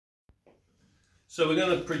So we're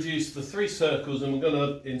going to produce the 3 circles, and we're going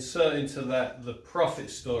to insert into that the prophet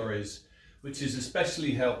stories, which is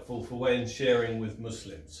especially helpful for when sharing with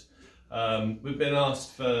Muslims. We've been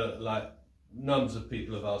asked for, like, numbers of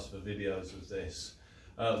people have asked for videos of this.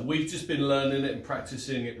 We've just been learning it and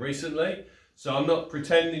practicing it recently. So I'm not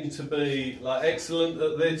pretending to be like excellent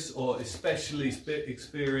at this or especially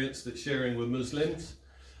experienced at sharing with Muslims.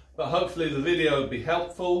 But hopefully the video will be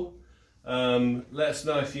helpful. Let us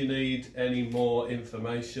know if you need any more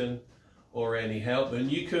information or any help.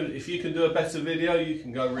 And you can, if you can do a better video, you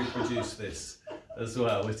can go reproduce this as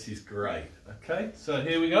well, which is great. Okay, so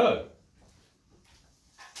here we go.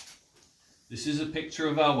 This is a picture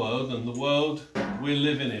of our world and the world we're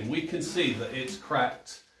living in. We can see that it's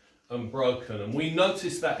cracked and broken, and we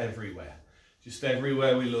notice that everywhere. Just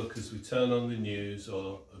everywhere we look as we turn on the news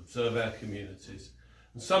or observe our communities.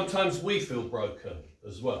 And sometimes we feel broken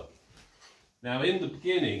as well. Now, in the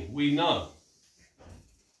beginning, we know,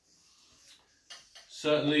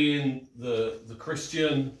 certainly in the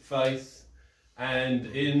Christian faith and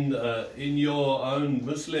in your own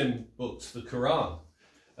Muslim books, the Quran,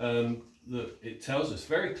 that it tells us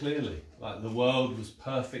very clearly, like, the world was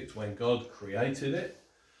perfect when God created it.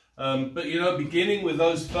 But, you know, beginning with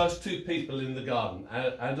those first 2 people in the garden,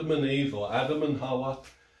 Adam and Eve, or Adam and Hawa,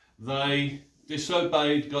 they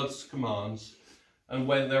disobeyed God's commands and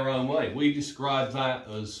went their own way. We describe that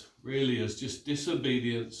as really as just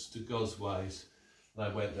disobedience to God's ways. They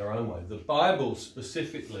went their own way. The Bible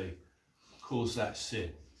specifically calls that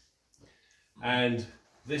sin. And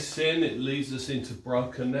this sin, it leads us into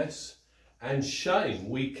brokenness and shame.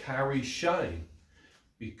 We carry shame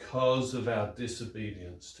because of our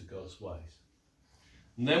disobedience to God's ways.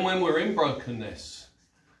 And then when we're in brokenness,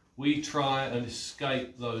 we try and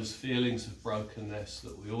escape those feelings of brokenness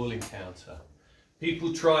that we all encounter.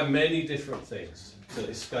 People try many different things to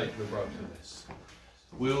escape the brokenness.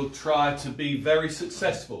 We'll try to be very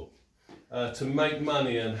successful, to make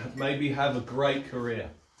money and maybe have a great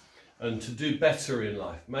career and to do better in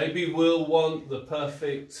life. Maybe we'll want the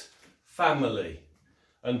perfect family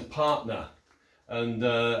and partner and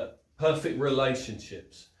perfect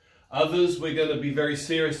relationships. Others, we're going to be very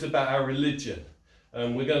serious about our religion,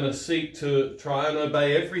 and we're going to seek to try and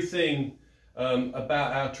obey everything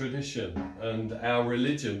about our tradition and our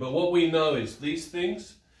religion. But what we know is these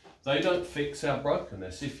things, they don't fix our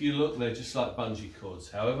brokenness. If you look, they're just like bungee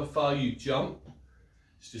cords. However far you jump,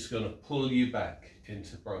 it's just going to pull you back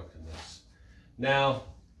into brokenness. Now,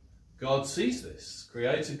 God sees this.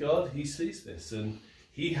 Creator God, he sees this, and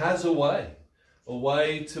he has a way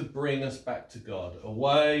to bring us back to God, a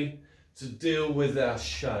way to deal with our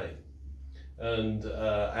shame and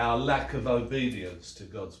our lack of obedience to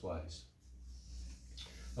God's ways.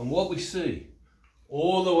 And what we see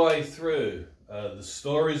all the way through the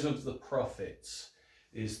stories of the prophets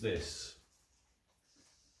is this.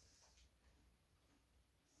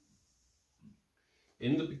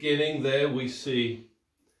 In the beginning there we see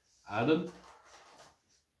Adam,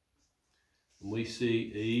 and we see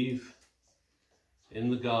Eve in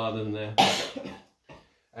the garden there,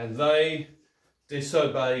 and they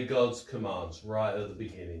disobey God's commands right at the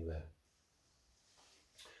beginning there.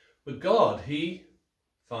 But God, he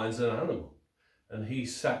finds an animal, and he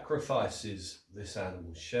sacrifices this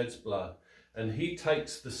animal, sheds blood, and he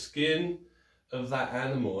takes the skin of that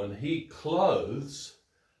animal and he clothes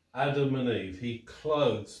Adam and Eve. He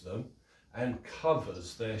clothes them and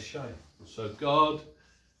covers their shame. So God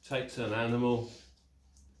takes an animal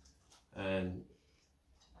and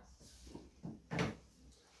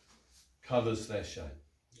covers their shame.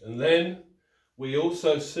 And then we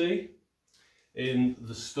also see in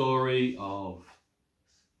the story of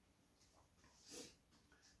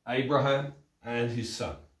Abraham and his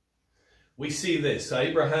son, we see this.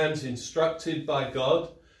 Abraham's instructed by God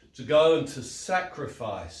to go and to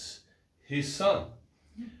sacrifice his son.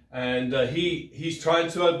 And he's trying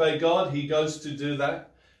to obey God. He goes to do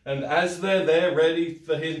that. And as they're there ready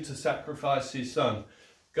for him to sacrifice his son,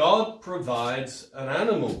 God provides an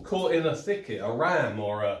animal caught in a thicket, a ram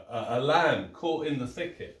or a lamb caught in the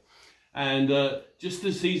thicket. And just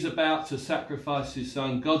as he's about to sacrifice his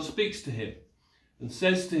son, God speaks to him and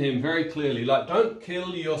says to him very clearly, like, don't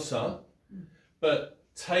kill your son, but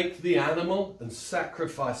take the animal and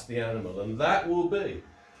sacrifice the animal. And that will be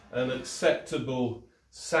an acceptable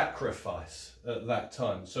sacrifice at that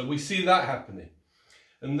time. So we see that happening.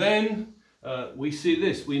 And then we see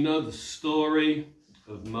this. We know the story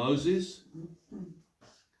of Moses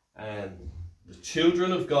and the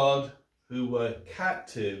children of God who were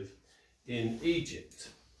captive in Egypt.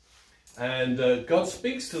 And God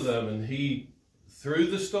speaks to them, and he,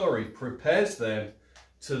 through the story, prepares them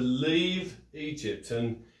to leave Egypt.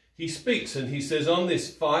 And he speaks and he says, on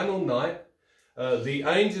this final night, the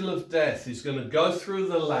angel of death is going to go through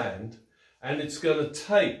the land, and it's going to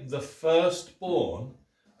take the firstborn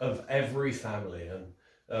of every family. And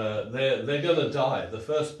they're going to die, the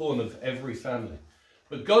firstborn of every family.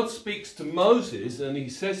 But God speaks to Moses and he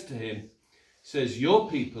says to him, he says, your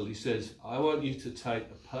people, he says, I want you to take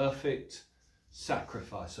a perfect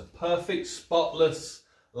sacrifice, a perfect spotless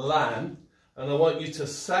lamb, and I want you to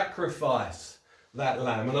sacrifice that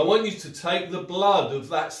lamb. And I want you to take the blood of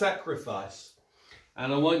that sacrifice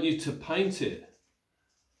and I want you to paint it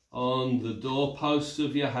on the doorposts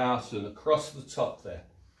of your house and across the top there.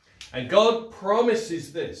 And God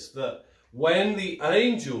promises this, that when the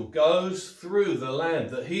angel goes through the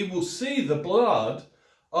land, that he will see the blood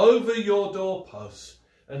over your doorposts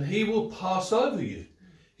and he will pass over you.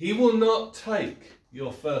 He will not take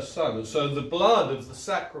your first son. And so the blood of the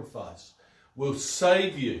sacrifice will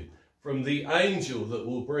save you from the angel that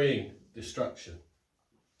will bring destruction.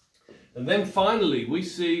 And then finally we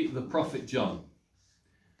see the prophet John.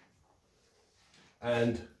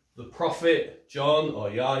 And the prophet John, or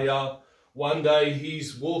Yahya, one day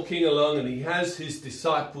he's walking along and he has his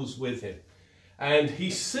disciples with him. And he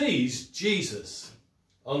sees Jesus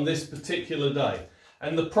on this particular day.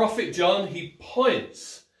 And the prophet John, he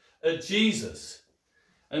points at Jesus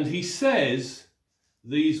and he says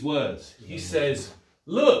these words. He says,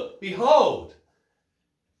 look, behold,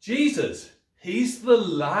 Jesus, he's the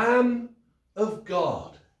Lamb of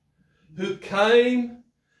God who came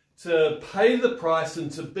to pay the price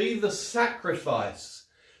and to be the sacrifice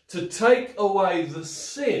to take away the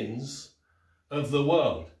sins of the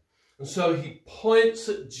world. And so he points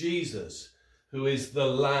at Jesus, who is the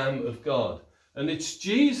Lamb of God. And it's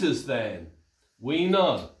Jesus then, we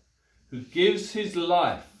know, who gives his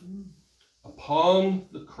life upon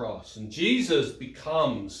the cross. And Jesus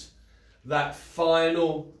becomes that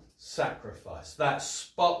final sacrifice, that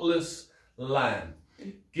spotless lamb,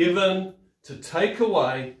 given to take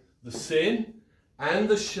away the sin and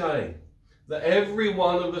the shame that every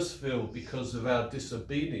one of us feel because of our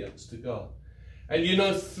disobedience to God. And you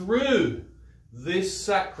know, through this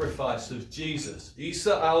sacrifice of Jesus,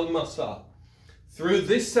 Isa al-Masah, through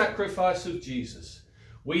this sacrifice of Jesus,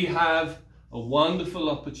 we have a wonderful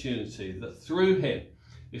opportunity that through him,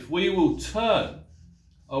 if we will turn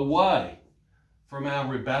away from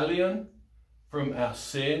our rebellion, from our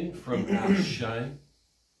sin, from our shame,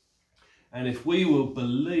 and if we will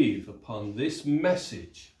believe upon this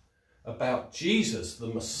message about Jesus, the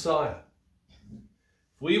Messiah,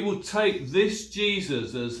 if we will take this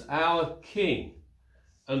Jesus as our King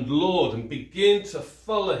and Lord and begin to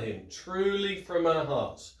follow him truly from our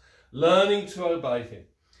hearts, learning to obey him,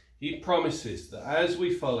 he promises that as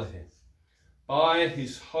we follow him, by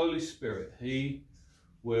his Holy Spirit, he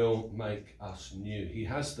will make us new. He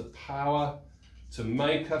has the power to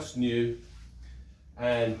make us new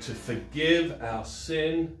and to forgive our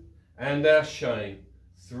sin and our shame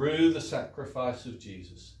through the sacrifice of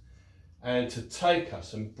Jesus, and to take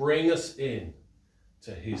us and bring us in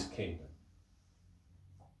to his kingdom.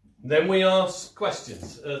 Then we ask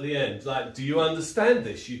questions at the end, like, do you understand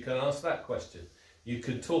this? You can ask that question. You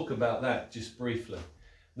could talk about that just briefly.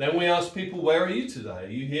 Then we ask people, where are you today? Are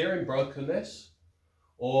you here in brokenness?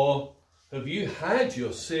 Or have you had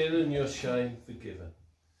your sin and your shame forgiven?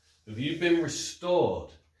 Have you been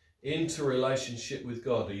restored into relationship with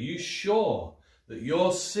God? Are you sure that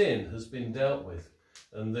your sin has been dealt with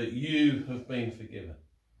and that you have been forgiven?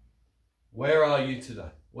 Where are you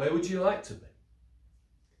today? Where would you like to be?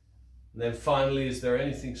 And then finally, is there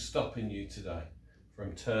anything stopping you today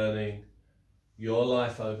from turning your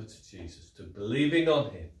life over to Jesus, to believing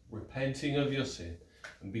on him, repenting of your sin,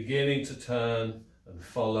 and beginning to turn and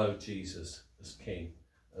follow Jesus as King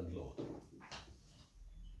and Lord?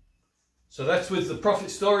 So that's with the prophet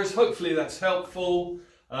stories. Hopefully that's helpful.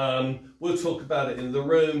 We'll talk about it in the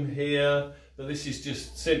room here, but this is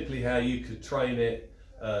just simply how you could train it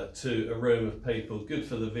to a room of people. Good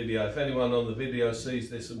for the video. If anyone on the video sees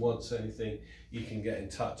this and wants anything, you can get in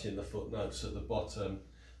touch in the footnotes at the bottom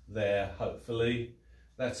there. Hopefully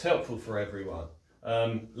that's helpful for everyone.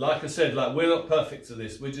 Like I said, we're not perfect to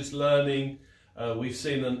this. We're just learning. We've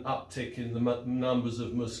seen an uptick in the numbers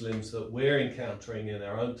of Muslims that we're encountering in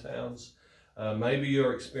our own towns. Maybe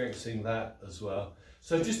you're experiencing that as well.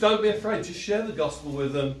 So just don't be afraid. Just share the gospel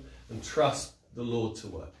with them and trust the Lord to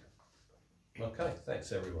work. Okay,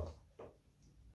 thanks everyone.